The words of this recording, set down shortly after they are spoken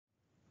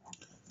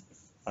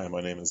Hi,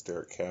 my name is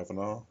Derek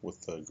Kavanaugh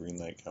with the Green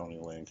Lake County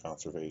Land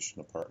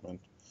Conservation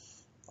Department.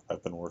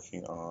 I've been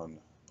working on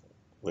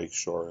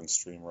lakeshore and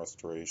stream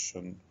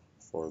restoration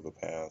for the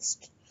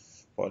past,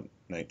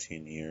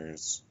 19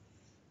 years,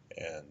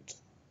 and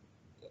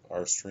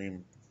our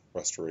stream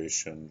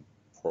restoration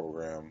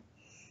program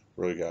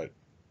really got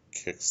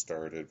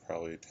kick-started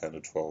probably 10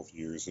 to 12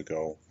 years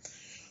ago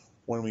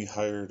when we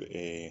hired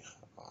a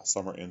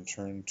summer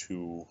intern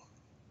to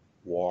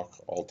walk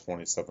all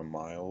 27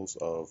 miles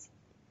of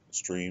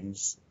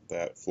streams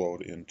that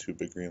flowed into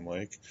Big Green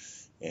Lake,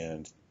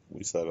 and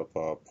we set up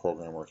a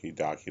program where he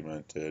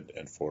documented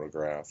and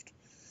photographed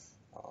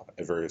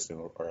at various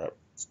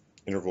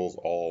intervals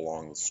all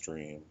along the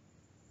stream.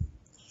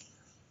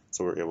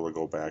 So we were able to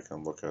go back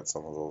and look at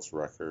some of those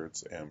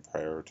records and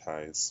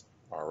prioritize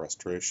our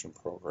restoration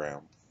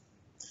program.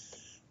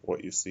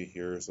 What you see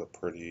here is a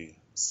pretty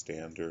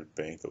standard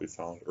bank that we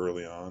found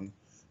early on.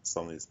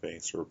 Some of these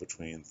banks were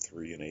between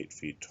 3 and 8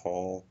 feet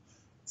tall,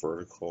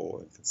 vertical,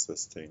 and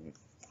consisting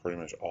pretty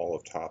much all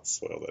of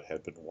topsoil that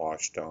had been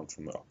washed down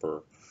from the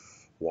upper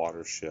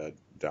watershed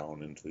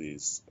down into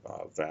these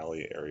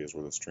valley areas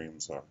where the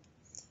streams are.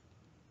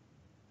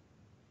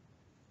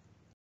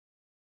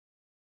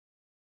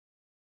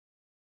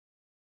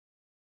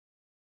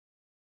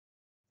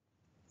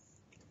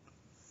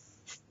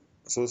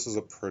 So this is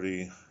a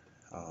pretty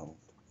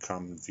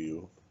common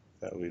view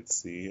that we'd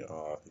see.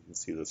 You can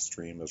see the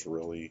stream is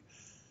really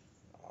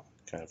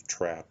kind of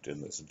trapped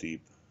in this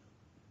deep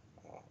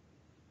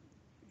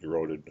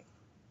eroded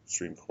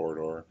stream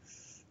corridor.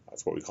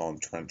 That's what we call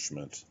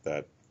entrenchment,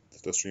 that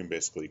the stream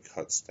basically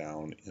cuts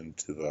down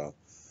into the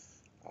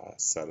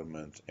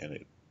sediment, and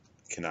it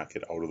cannot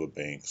get out of the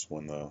banks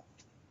when the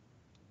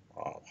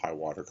high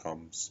water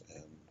comes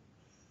and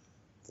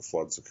the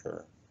floods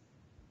occur,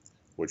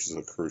 which is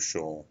a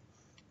crucial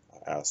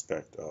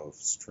aspect of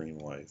stream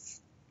life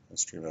and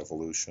stream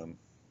evolution.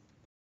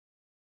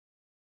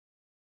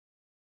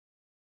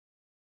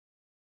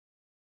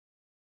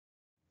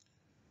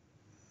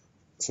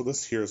 So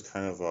this here is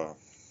kind of a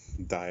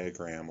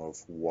diagram of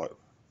what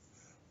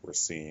we're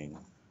seeing.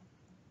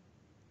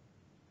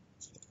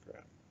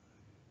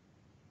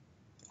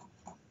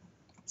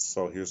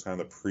 So here's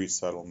kind of the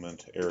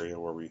pre-settlement area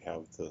where we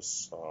have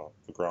this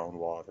the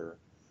groundwater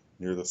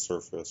near the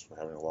surface.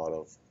 We're having a lot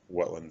of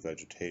wetland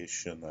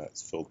vegetation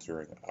that's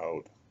filtering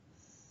out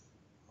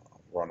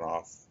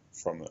runoff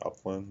from the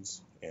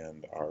uplands,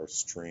 and our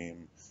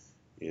stream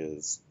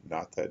is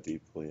not that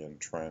deeply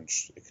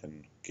entrenched. It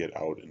can get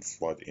out and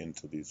flood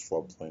into these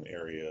floodplain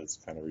areas,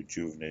 kind of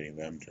rejuvenating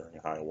them during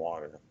high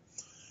water.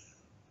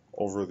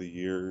 Over the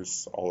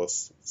years, all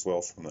this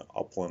soil from the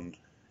upland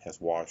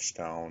has washed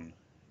down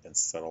and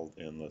settled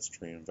in the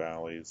stream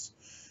valleys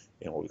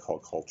in what we call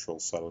cultural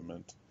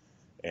settlement,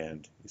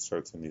 and you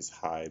start seeing these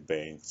high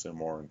banks and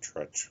more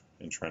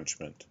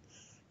entrenchment.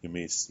 You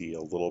may see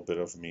a little bit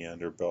of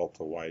meander belt,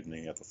 a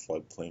widening at the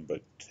floodplain,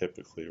 but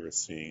typically we're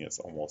seeing it's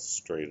almost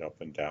straight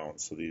up and down,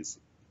 so these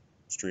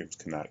streams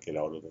cannot get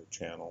out of their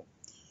channel.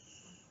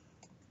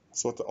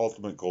 So what the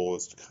ultimate goal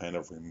is to kind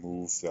of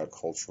remove that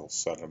cultural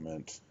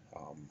sediment,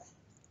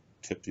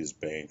 tip these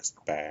banks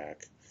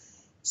back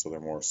so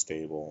they're more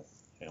stable,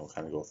 and we'll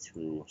kind of go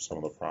through some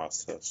of the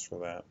process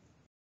for that.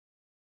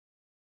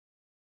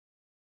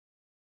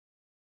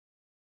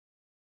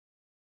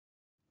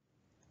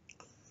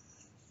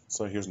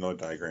 So here's another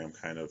diagram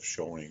kind of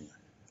showing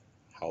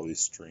how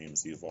these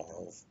streams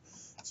evolve.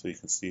 So you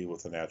can see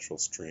with a natural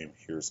stream,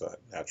 here's a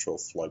natural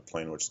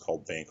floodplain, which is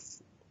called bank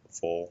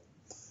full.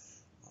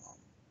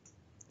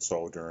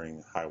 So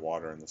during high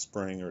water in the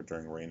spring or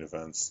during rain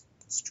events,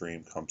 the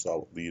stream comes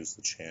out, leaves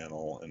the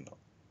channel, and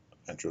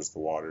enters the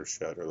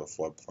watershed or the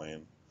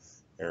floodplain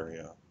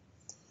area.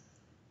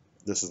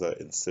 This is that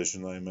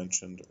incision that I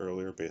mentioned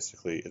earlier.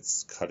 Basically,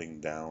 it's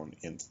cutting down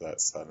into that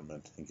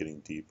sediment and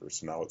getting deeper.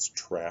 So now it's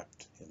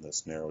trapped in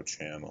this narrow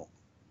channel.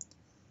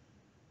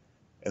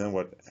 And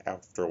then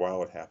after a while,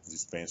 what happens,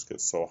 these banks get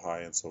so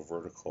high and so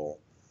vertical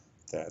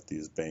that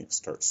these banks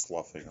start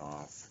sloughing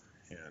off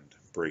and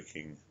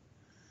breaking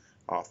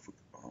off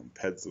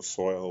beds of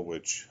soil,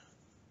 which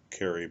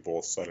carry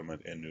both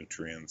sediment and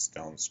nutrients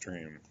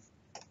downstream.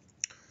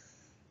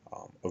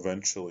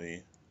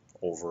 Eventually,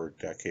 over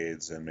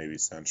decades and maybe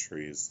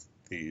centuries,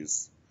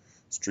 these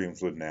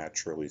streams would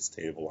naturally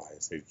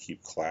stabilize. They'd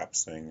keep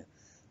collapsing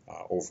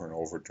over and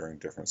over during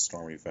different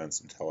storm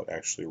events until it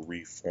actually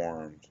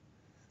reformed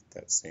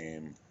that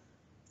same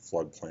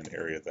floodplain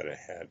area that it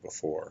had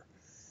before,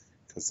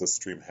 because the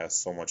stream has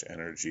so much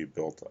energy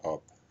built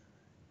up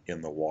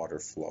in the water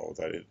flow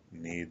that it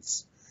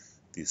needs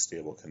these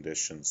stable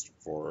conditions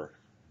for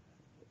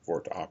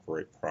it to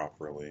operate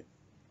properly.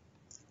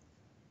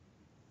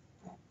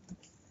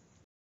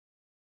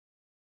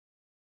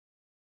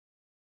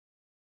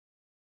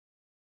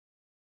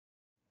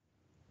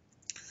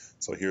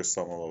 So here's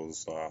some of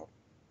those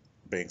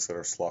banks that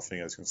are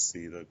sloughing. As you can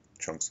see, the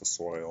chunks of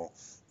soil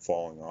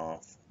falling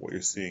off. What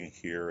you're seeing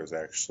here is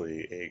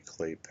actually a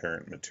clay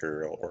parent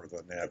material, or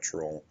the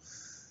natural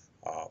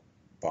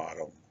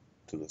bottom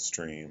to the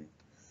stream.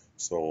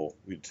 So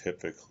we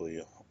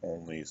typically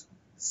only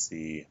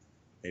see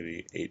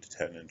maybe 8 to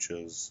 10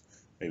 inches,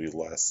 maybe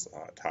less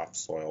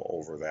topsoil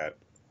over that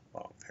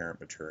parent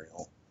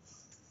material,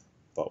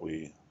 but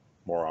we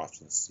more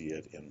often see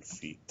it in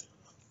feet.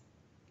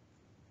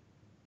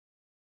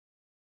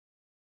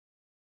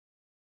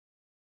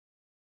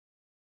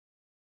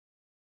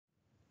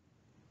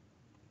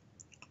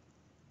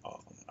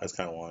 I just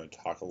kind of want to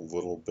talk a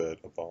little bit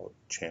about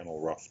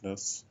channel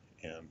roughness,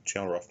 and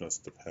channel roughness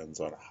depends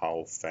on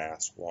how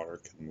fast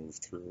water can move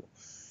through.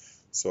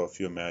 So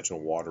if you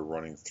imagine water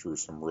running through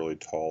some really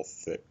tall,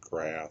 thick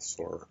grass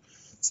or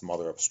some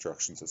other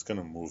obstructions, it's going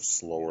to move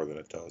slower than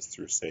it does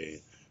through,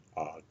 say,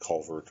 a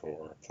culvert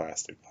or a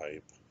plastic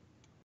pipe.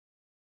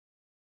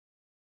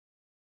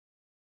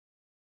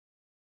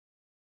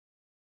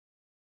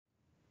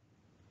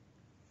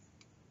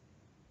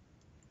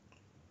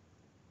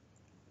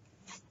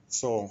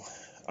 So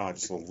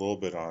just a little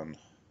bit on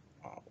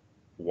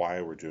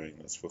why we're doing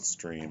this with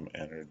stream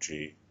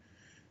energy.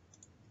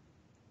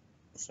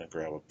 I'm just going to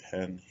grab a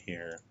pen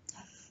here.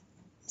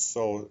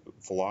 So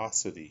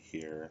velocity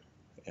here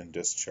and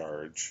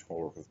discharge, we'll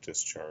work with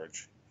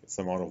discharge. It's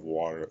the amount of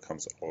water that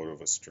comes out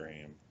of a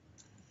stream.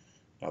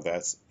 Now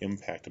that's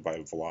impacted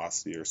by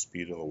velocity or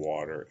speed of the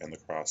water and the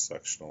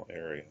cross-sectional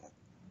area.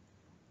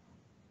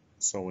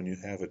 So when you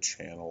have a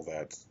channel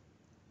that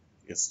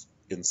is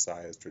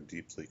incised or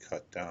deeply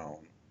cut down,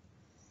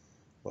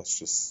 let's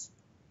just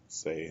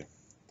say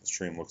the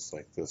stream looks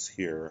like this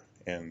here,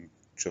 and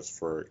just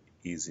for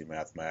easy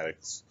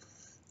mathematics,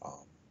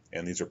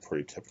 and these are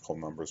pretty typical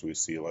numbers we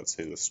see. Let's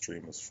say the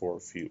stream is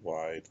 4 feet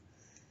wide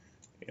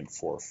and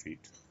 4 feet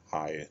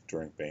high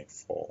during bank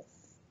full.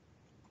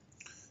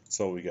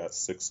 So we got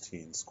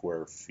 16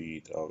 square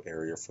feet of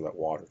area for that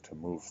water to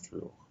move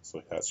through.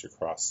 So that's your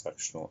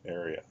cross-sectional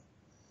area.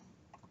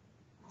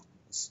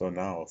 So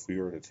now if we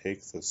were to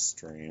take this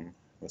stream,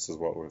 this is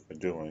what we've been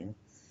doing,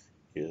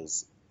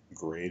 is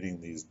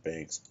grading these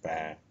banks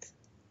back,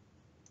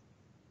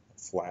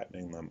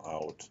 flattening them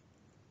out,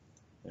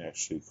 and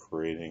actually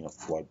creating a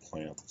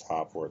floodplain at the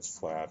top where it's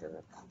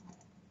flatter.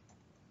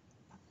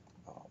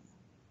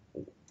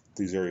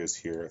 These areas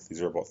here,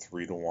 these are about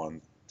 3 to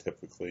 1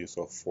 typically,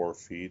 so 4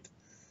 feet.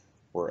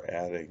 We're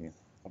adding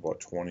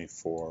about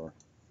 24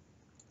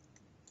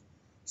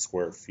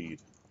 square feet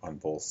on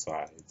both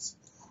sides.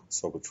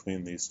 So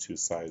between these two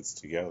sides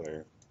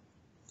together,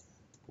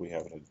 we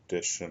have an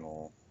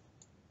additional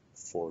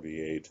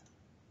 48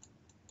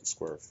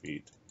 square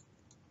feet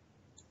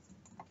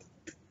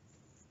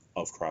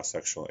of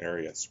cross-sectional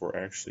area. So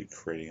we're actually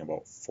creating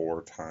about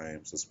 4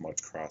 times as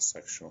much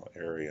cross-sectional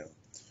area.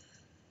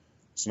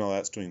 So now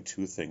that's doing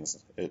two things.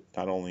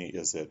 Not only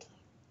is it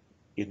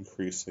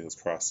increasing its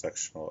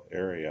cross-sectional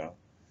area,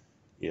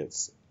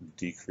 it's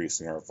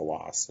decreasing our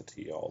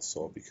velocity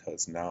also,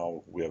 because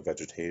now we have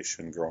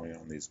vegetation growing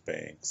on these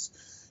banks.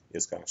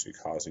 It's actually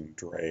causing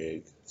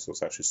drag, so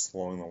it's actually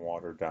slowing the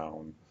water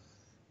down.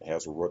 It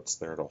has roots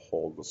there to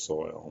hold the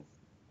soil,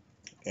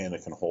 and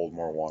it can hold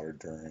more water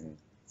during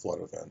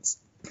flood events.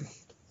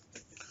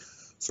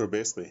 So we're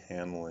basically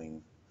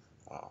handling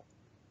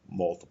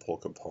multiple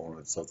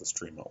components of the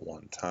stream at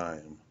one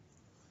time.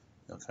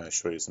 I'll kind of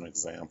show you some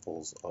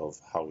examples of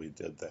how we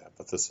did that,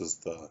 but this is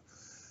the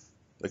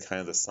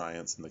kind of the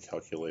science and the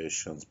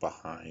calculations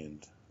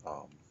behind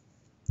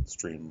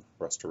stream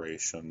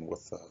restoration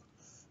with the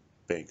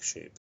bank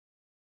shape.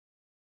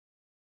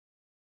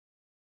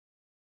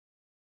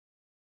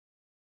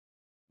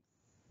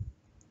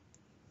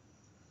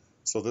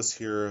 So this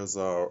here is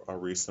a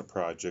recent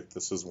project.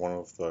 This is one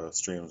of the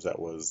streams that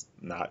was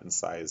not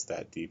incised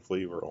that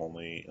deeply. We're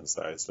only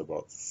incised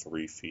about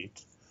 3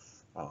 feet.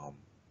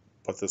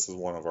 But this is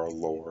one of our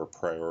lower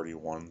priority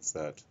ones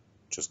that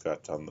just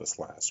got done this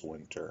last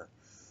winter.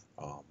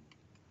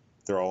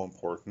 They're all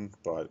important,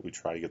 but we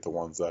try to get the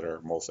ones that are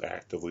most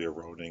actively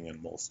eroding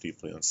and most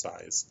deeply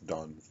incised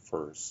done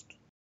first.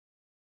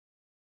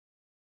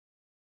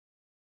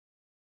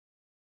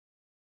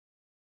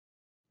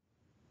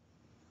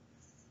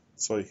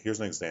 So here's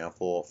an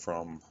example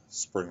from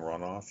spring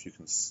runoff. You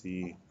can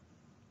see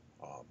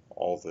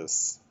all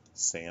this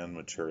sand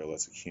material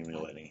that's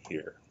accumulating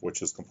here,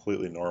 which is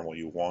completely normal.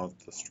 You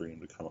want the stream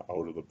to come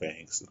out of the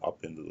banks and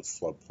up into the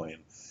floodplain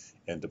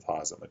and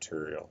deposit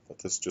material. But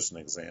this is just an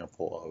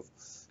example of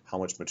how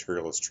much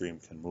material a stream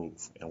can move.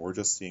 And we're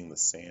just seeing the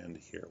sand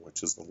here,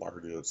 which is the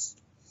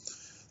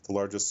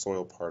largest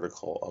soil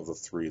particle of the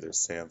 3. There's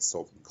sand,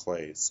 silt, and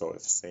clay. So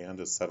if sand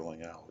is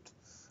settling out,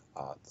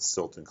 the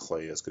silt and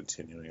clay is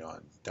continuing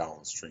on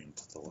downstream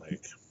to the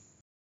lake.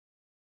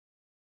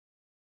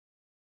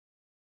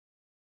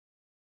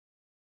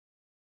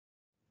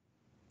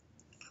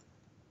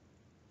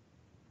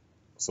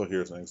 So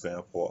here's an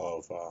example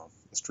of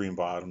a stream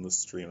bottom. This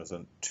stream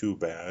isn't too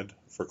bad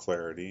for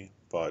clarity,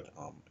 but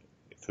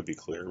it could be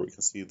clear. We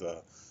can see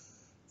the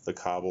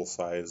cobble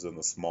size and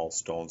the small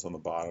stones on the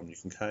bottom. You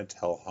can kind of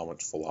tell how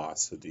much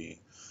velocity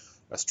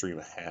a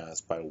stream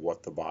has by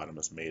what the bottom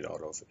is made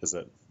out of. Is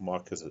it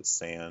muck? Is it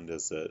sand?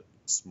 Is it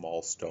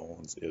small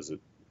stones? Is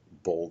it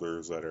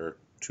boulders that are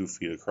 2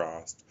 feet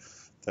across,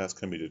 that's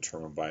going to be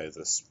determined by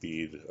the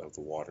speed of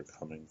the water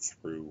coming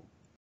through.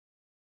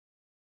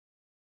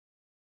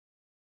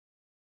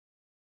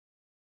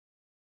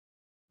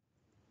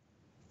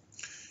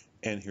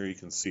 And here you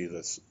can see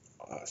this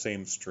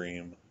same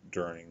stream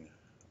during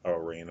a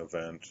rain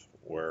event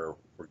where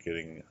we're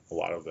getting a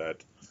lot of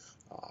that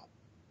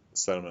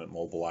sediment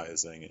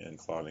mobilizing and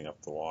clouding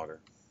up the water.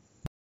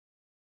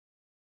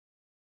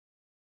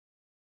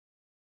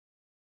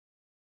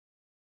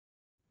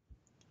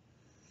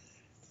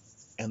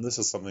 And this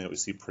is something that we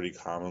see pretty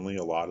commonly.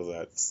 A lot of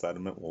that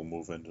sediment will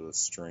move into the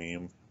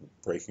stream,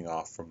 breaking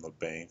off from the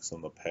banks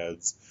and the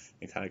beds,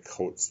 and kind of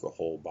coats the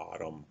whole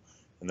bottom.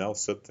 And that'll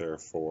sit there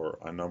for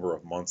a number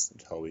of months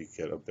until we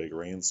get a big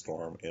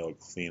rainstorm. It'll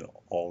clean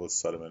all the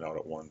sediment out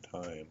at one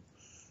time,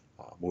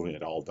 moving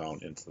it all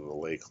down into the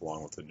lake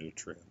along with the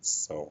nutrients.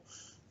 So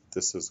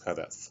this is kind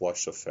of that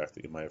flush effect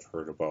that you might have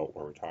heard about,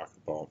 where we talk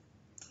about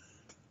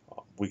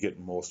we get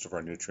most of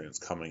our nutrients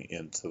coming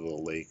into the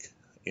lake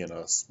in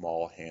a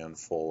small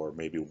handful or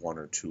maybe 1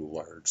 or 2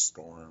 large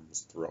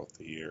storms throughout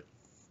the year.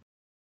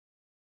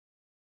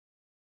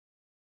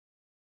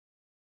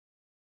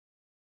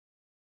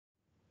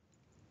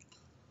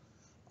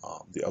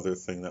 The other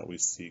thing that we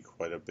see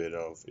quite a bit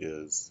of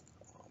is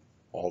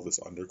all this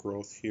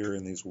undergrowth here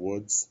in these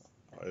woods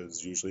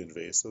is usually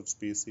invasive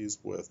species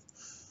with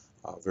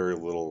very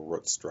little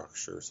root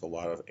structure. So a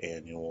lot of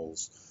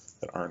annuals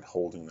that aren't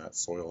holding that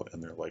soil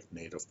in there like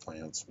native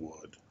plants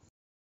would.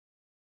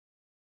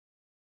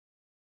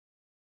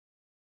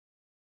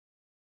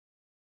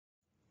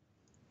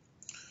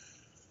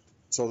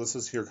 So this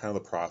is here kind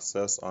of the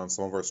process. On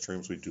some of our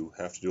streams we do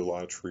have to do a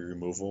lot of tree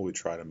removal. We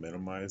try to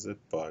minimize it,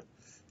 but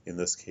in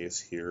this case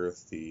here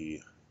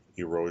the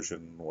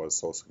erosion was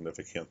so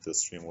significant this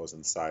stream was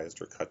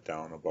incised or cut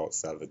down about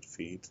 7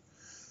 feet.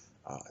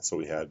 So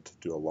we had to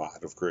do a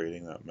lot of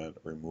grading. That meant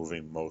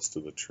removing most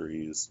of the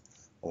trees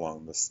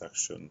along this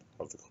section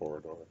of the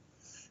corridor.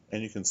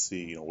 And you can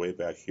see, way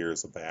back here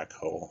is a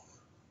backhoe.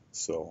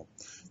 So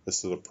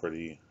this is a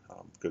pretty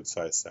good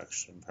sized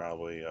section,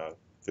 probably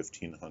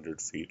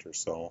 1,500 feet or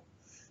so.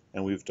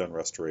 And we've done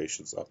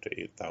restorations up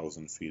to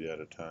 8,000 feet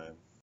at a time.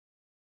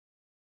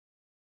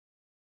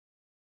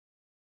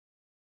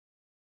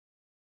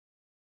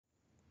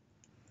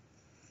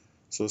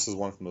 So this is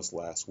one from this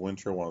last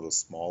winter, one of the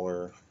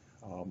smaller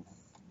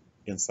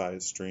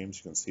incised streams.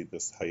 You can see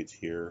this height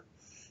here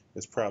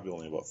is probably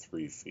only about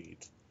 3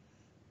 feet.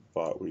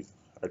 But we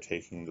are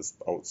taking this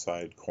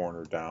outside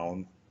corner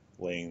down,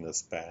 laying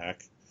this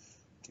back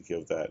to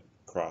give that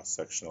cross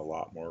section a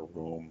lot more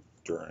room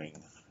during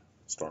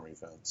storm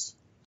events.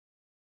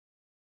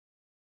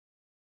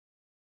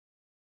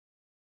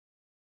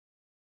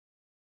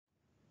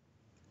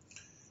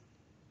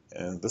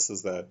 And this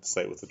is that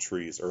site with the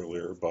trees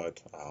earlier, but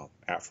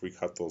after we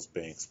cut those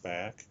banks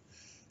back,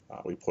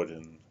 we put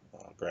in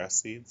grass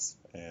seeds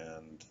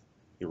and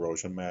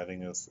erosion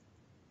matting is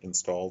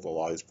installed. A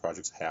lot of these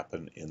projects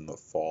happen in the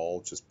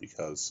fall just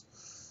because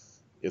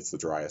it's the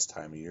driest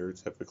time of year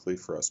typically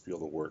for us to be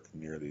able to work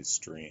near these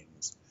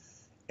streams.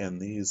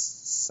 And these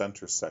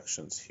center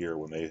sections here,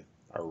 when they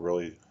are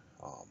really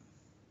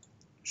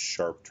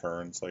sharp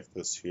turns like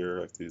this here,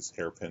 like these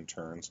hairpin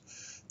turns,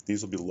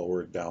 these will be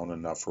lowered down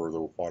enough where the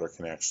water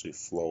can actually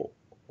flow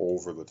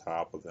over the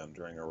top of them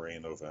during a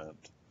rain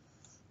event,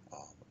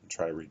 and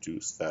try to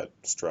reduce that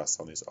stress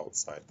on these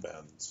outside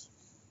bends.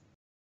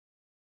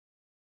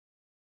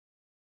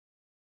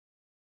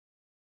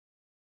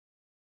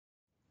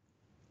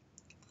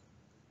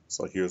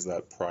 So here's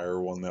that prior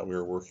one that we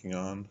were working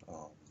on.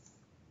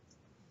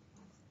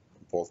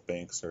 Both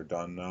banks are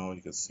done now.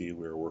 You can see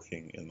we were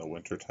working in the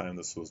winter time.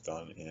 This was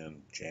done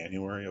in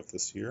January of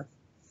this year.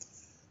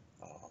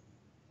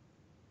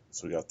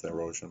 So we got the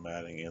erosion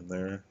matting in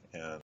there,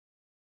 and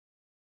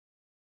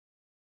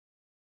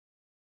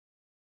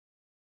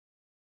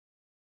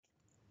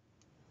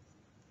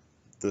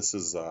this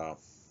is a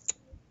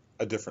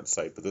different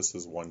site, but this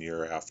is 1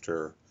 year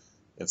after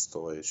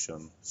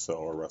installation,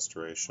 or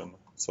restoration.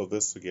 So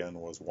this again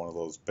was one of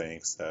those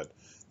banks that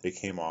they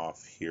came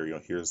off here.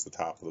 Here's the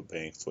top of the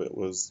bank, so it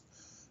was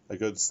a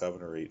good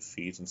 7 or 8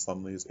 feet in some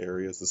of these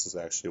areas. This is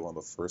actually one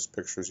of the first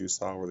pictures you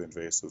saw where the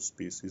invasive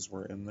species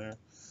were in there.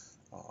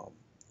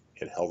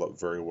 It held up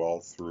very well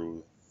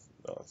through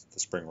the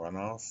spring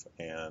runoff,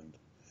 and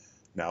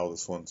now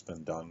this one's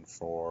been done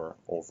for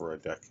over a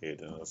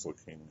decade and is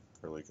looking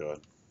really good.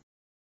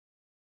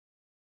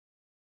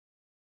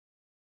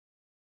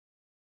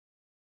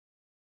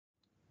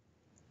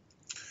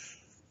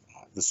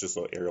 This is just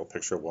an aerial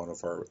picture of one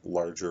of our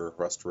larger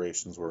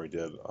restorations where we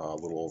did a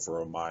little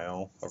over a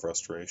mile of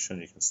restoration.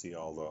 You can see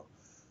all the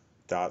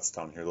dots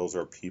down here. Those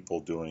are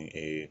people doing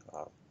a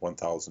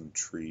 1,000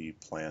 tree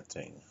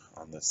planting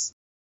on this.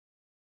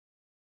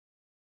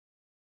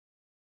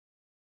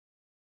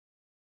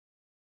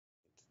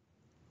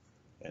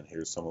 And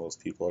here's some of those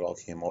people that all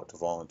came out to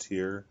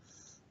volunteer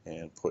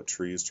and put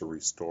trees to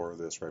restore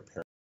this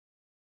riparian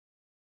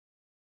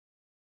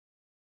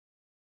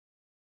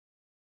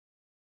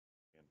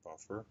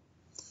buffer.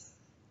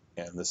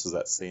 And this is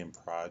that same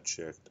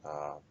project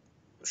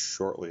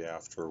shortly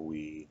after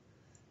we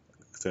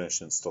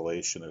finished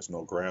installation. There's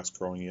no grass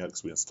growing yet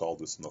because we installed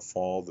this in the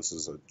fall. This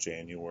is a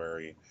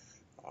January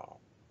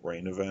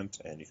rain event,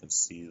 and you can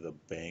see the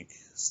bank,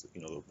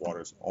 the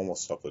water's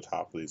almost up the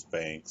top of these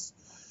banks,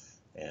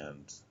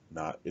 and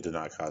it did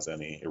not cause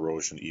any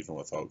erosion even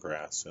without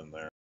grass in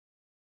there.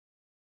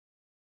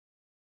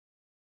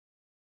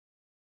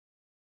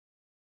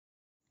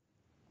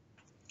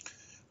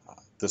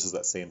 This is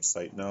that same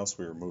site now, so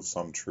we removed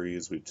some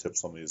trees, we tipped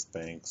some of these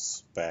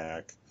banks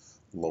back,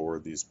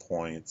 lowered these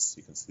points.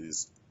 You can see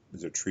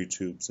these are tree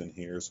tubes in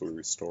here, so we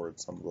restored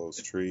some of those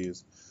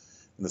trees.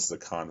 And this is a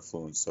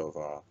confluence of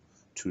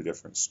two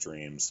different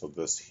streams. So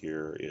this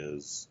here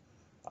is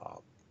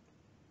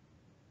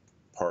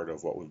part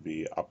of what would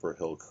be Upper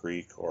Hill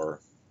Creek,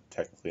 or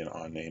technically an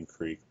unnamed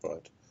creek,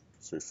 but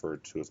it's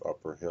referred to as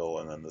Upper Hill.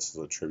 And then this is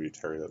a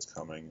tributary that's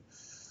coming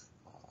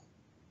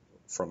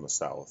from the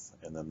south,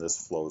 and then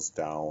this flows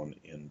down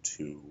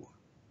into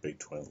Big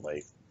Twin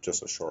Lake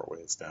just a short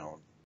ways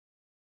down.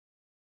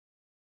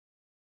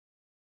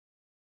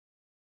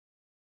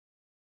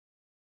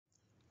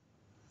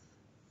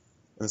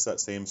 And it's that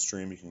same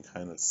stream. You can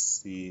kind of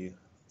see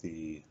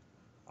the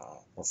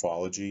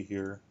morphology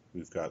here.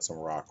 We've got some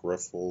rock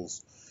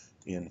riffles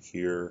in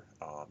here.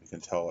 You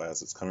can tell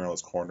as it's coming around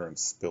this corner and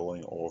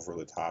spilling over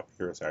the top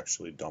here, it's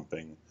actually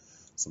dumping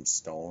some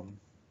stone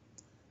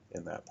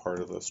in that part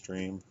of the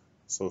stream.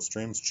 So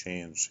streams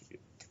change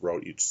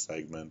throughout each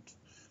segment.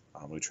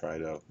 We try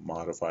to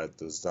modify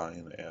the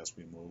design as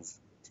we move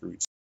through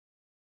each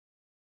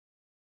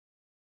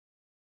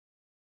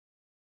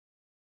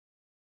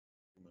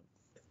segment.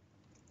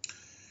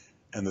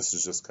 And this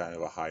is just kind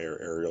of a higher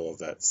aerial of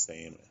that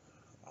same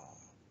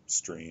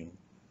stream.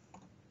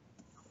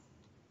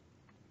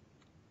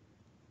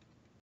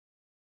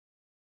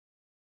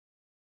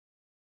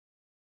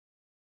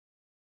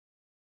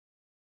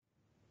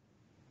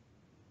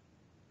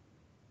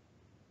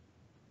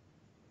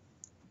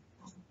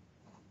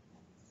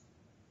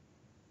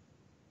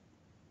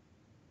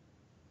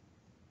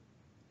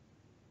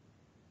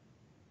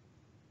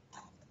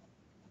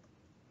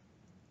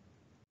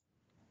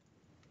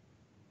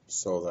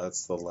 So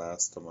that's the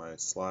last of my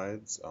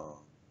slides.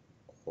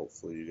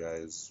 Hopefully you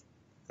guys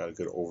got a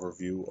good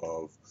overview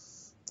of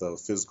the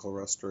physical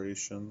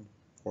restoration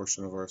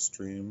portion of our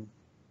stream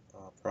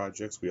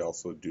projects. We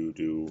also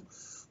do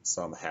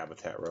some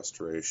habitat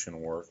restoration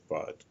work,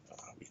 but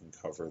we can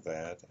cover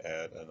that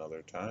at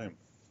another time.